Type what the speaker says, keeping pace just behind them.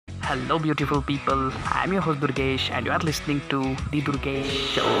Hello, beautiful people. I'm your host Durgesh, and you are listening to the Durgesh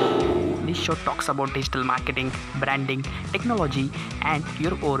Show. This show talks about digital marketing, branding, technology, and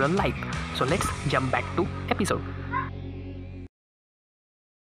your overall life. So let's jump back to episode.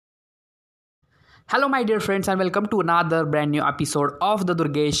 Hello, my dear friends, and welcome to another brand new episode of the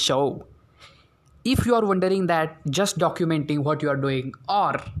Durgesh Show. If you are wondering that just documenting what you are doing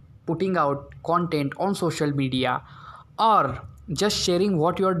or putting out content on social media or just sharing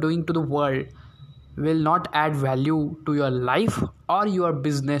what you are doing to the world will not add value to your life or your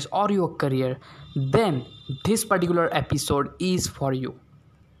business or your career, then this particular episode is for you.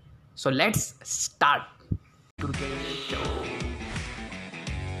 So let's start. Durgesh Show.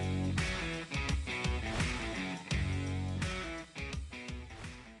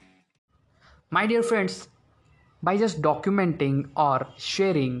 My dear friends, by just documenting or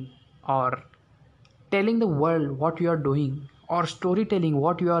sharing or telling the world what you are doing or storytelling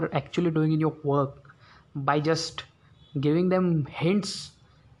what you are actually doing in your work, by just giving them hints,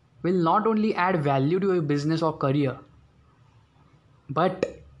 will not only add value to your business or career,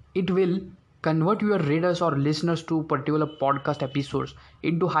 but it will convert your readers or listeners to particular podcast episodes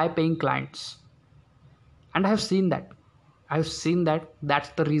into high paying clients. And I've seen that that's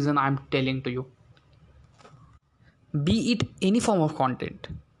the reason I'm telling to you. Be it any form of content.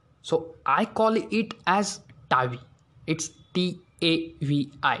 So I call it as TAVI. It's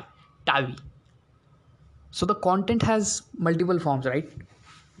TAVI, TAVI. So the content has multiple forms, right?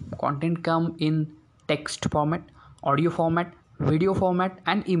 Content come in text format, audio format, video format,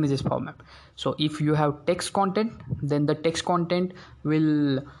 and images format. So if you have text content, then the text content we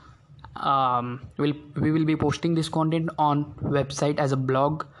will be posting this content on website as a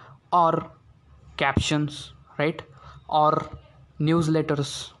blog or captions, right? Or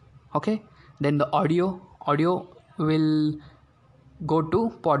newsletters. Okay, then the audio will go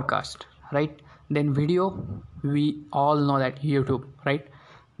to podcast, right? Then video, we all know that YouTube, right?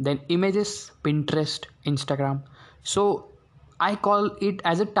 Then images, Pinterest, Instagram. So I call it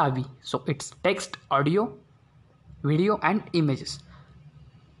as a TAVI. So it's text, audio, video, and images.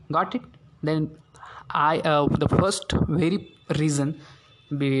 Got it? Then the first very reason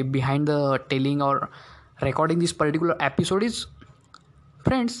behind the telling or recording this particular episode is,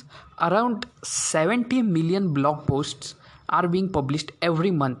 friends, around 70 million blog posts are being published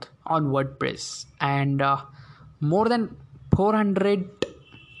every month on WordPress, and more than 400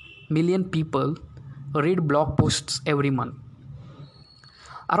 million people read blog posts every month.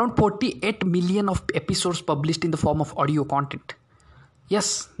 Around 48 million of episodes published in the form of audio content.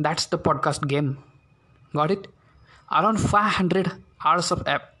 Yes, that's the podcast game. Got it? Around 500 hours of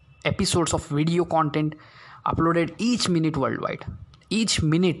episodes of video content uploaded each minute worldwide. Each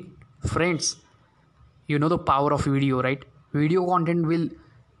minute, friends, you know the power of video, right? Video content will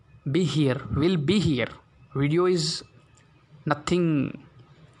be here. Video is nothing,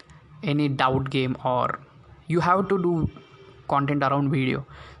 any doubt game, or you have to do content around video.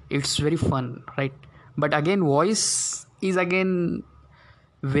 It's very fun, right? But again, voice is again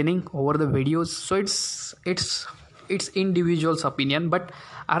winning over the videos. So it's individual's opinion, but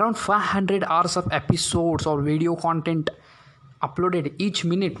around 500 hours of episodes or video content uploaded each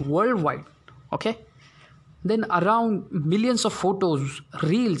minute worldwide. Okay, then around millions of photos,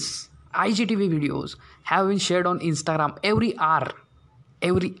 reels, IGTV videos have been shared on Instagram every hour.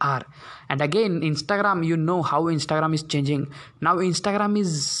 And again, Instagram, you know how Instagram is changing now. Instagram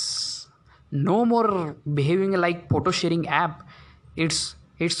is no more behaving like photo sharing app. It's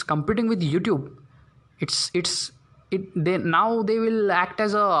competing with YouTube. They will act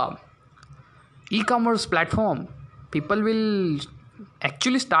as a e-commerce platform. People will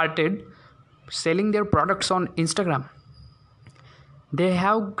actually started selling their products on Instagram. They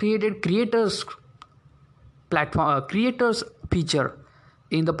have created creators platform, creators feature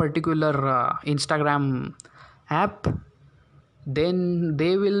in the particular Instagram app. Then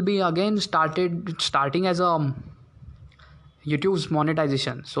they will be again starting as a YouTube's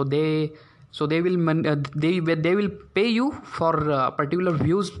monetization. So they will pay you for particular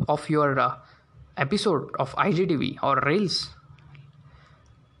views of your episode of IGTV or Reels.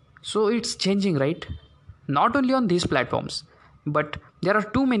 So it's changing, right? Not only on these platforms, but there are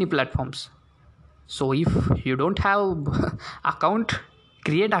too many platforms. So if you don't have account,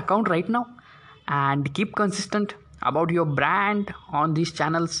 create account right now and keep consistent about your brand on these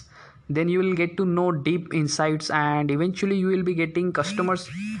channels. Then you will get to know deep insights, and eventually you will be getting customers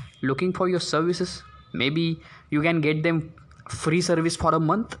looking for your services. Maybe you can get them free service for a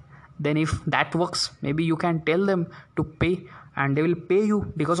month. Then if that works, maybe you can tell them to pay, and they will pay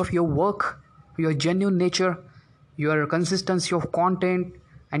you because of your work, your genuine nature, your consistency of content,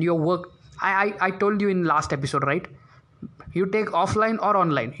 and your work. I told you in last episode, right? You take offline or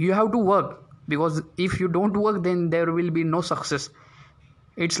online, you have to work, because if you don't work, then there will be no success.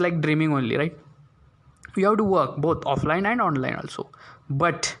 It's like dreaming only, right? You have to work both offline and online also.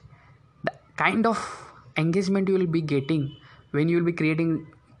 But the kind of engagement you will be getting when you will be creating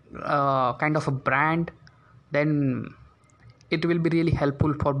kind of a brand, then it will be really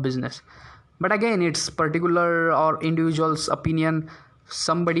helpful for business. But again, it's particular or individual's opinion.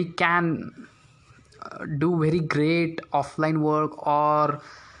 Somebody can do very great offline work, or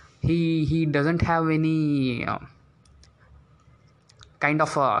he doesn't have any kind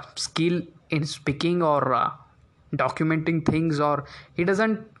of a skill in speaking or documenting things, or he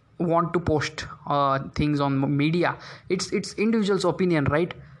doesn't want to post things on media. It's individual's opinion,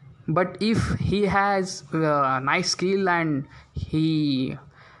 right? But if he has nice skill and he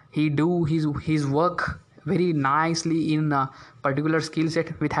do his work very nicely in a particular skill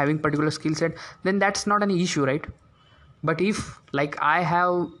set, with having particular skill set, then that's not an issue, right? But if like I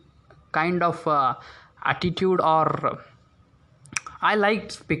have kind of attitude, or I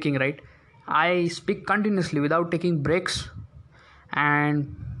like speaking, right? I speak continuously without taking breaks,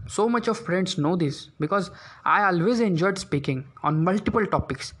 and so much of friends know this because I always enjoyed speaking on multiple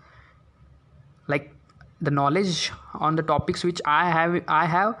topics. Like the knowledge on the topics which I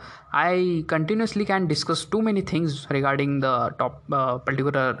continuously can discuss too many things regarding the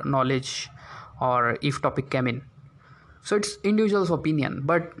particular knowledge, or if topic came in. So it's individual's opinion.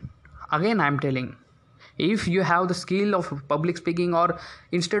 But again, I'm telling, if you have the skill of public speaking, or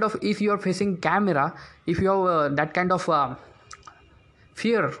instead of if you are facing camera, if you have that kind of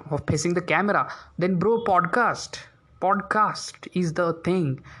fear of facing the camera, then bro, podcast is the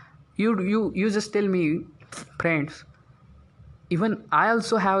thing. You just tell me, friends, even I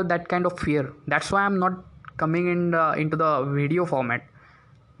also have that kind of fear. That's why I'm not coming in into the video format.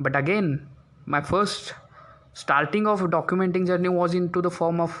 But again, my first starting of documenting journey was into the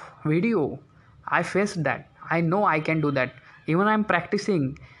form of video. I faced that. I know I can do that. Even I'm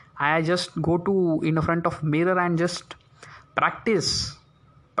practicing. I just go to in front of mirror and just practice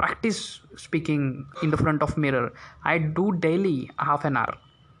speaking in the front of mirror. I do daily half an hour,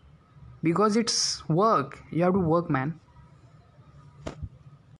 because it's work. You have to work, man.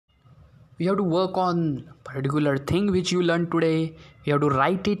 You have to work on particular thing which you learned today. You have to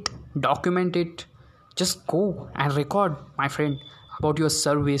write it, document it. Just go and record, my friend, about your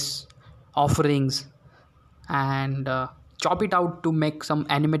service offerings, and chop it out to make some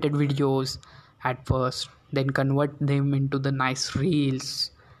animated videos at first, then convert them into the nice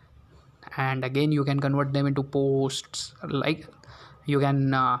reels, and again you can convert them into posts. Like you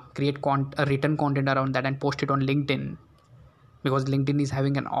can create written content around that and post it on LinkedIn, because LinkedIn is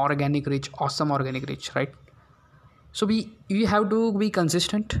having an awesome organic reach, right? So we have to be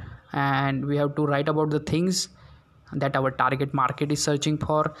consistent, and we have to write about the things that our target market is searching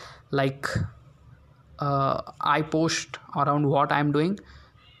for. Like I post around what I'm doing,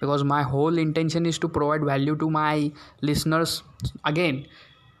 because my whole intention is to provide value to my listeners. Again,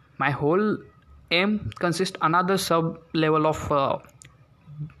 my whole aim consists another sub level of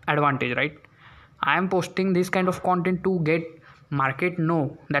advantage, right? I am posting this kind of content to get market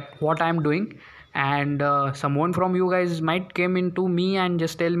know that what I am doing, and someone from you guys might came into me and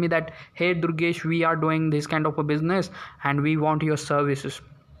just tell me that, hey Durgesh, we are doing this kind of a business and we want your services.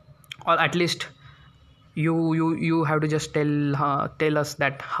 Or at least you have to just tell us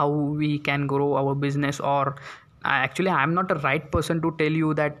that how we can grow our business. Or actually I'm not the right person to tell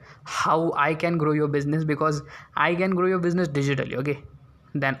you that how I can grow your business, because I can grow your business digitally, okay?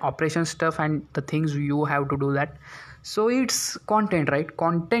 Then operation stuff and the things you have to do that. So it's content, right?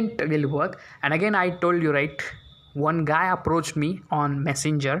 Content will work. And again, I told you, right, one guy approached me on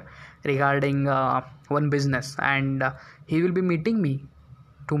Messenger regarding one business, and he will be meeting me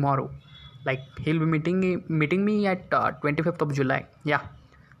tomorrow. Like he'll be meeting me at 25th of July. Yeah,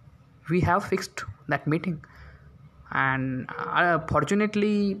 we have fixed that meeting, and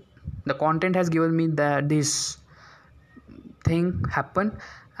fortunately the content has given me this thing happen.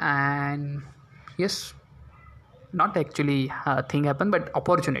 And yes, not actually thing happen, but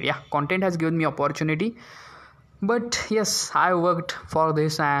opportunity. Yeah, content has given me opportunity. But yes, I worked for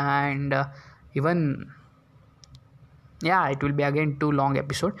this, and even it will be again too long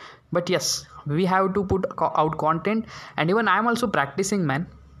episode. But yes, we have to put out content. And even I'm also practicing, man.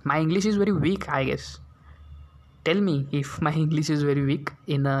 My English is very weak, I guess. Tell me if my English is very weak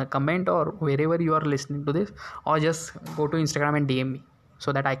in a comment, or wherever you are listening to this, or just go to Instagram and DM me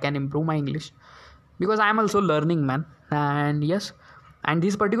so that I can improve my English, because I am also learning, man. And yes, and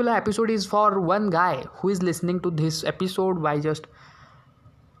this particular episode is for one guy who is listening to this episode by just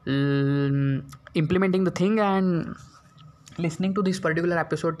implementing the thing and listening to this particular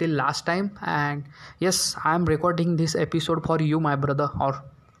episode till last time. And yes, I am recording this episode for you, my brother or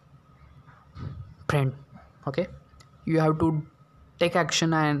friend. Okay, you have to take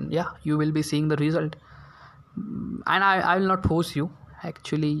action, and yeah, you will be seeing the result. And I will not force you.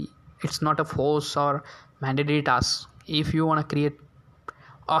 Actually, it's not a force or mandatory task. If you want to create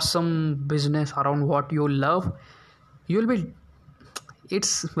awesome business around what you love, you'll be,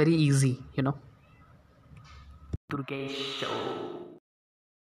 it's very easy, Durgesh Show.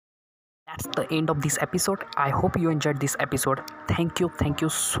 That's the end of this episode. I hope you enjoyed this episode. Thank you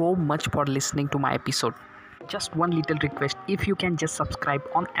so much for listening to my episode. Just one little request, if you can just subscribe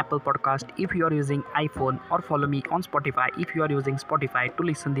on Apple Podcast if you are using iPhone, or follow me on Spotify if you are using Spotify to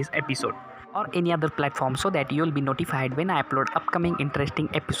listen this episode, or any other platform, so that you will be notified when I upload upcoming interesting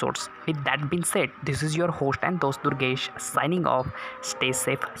episodes. With that being said, this is your host and host Durgesh signing off. Stay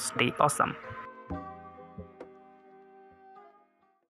safe, stay awesome.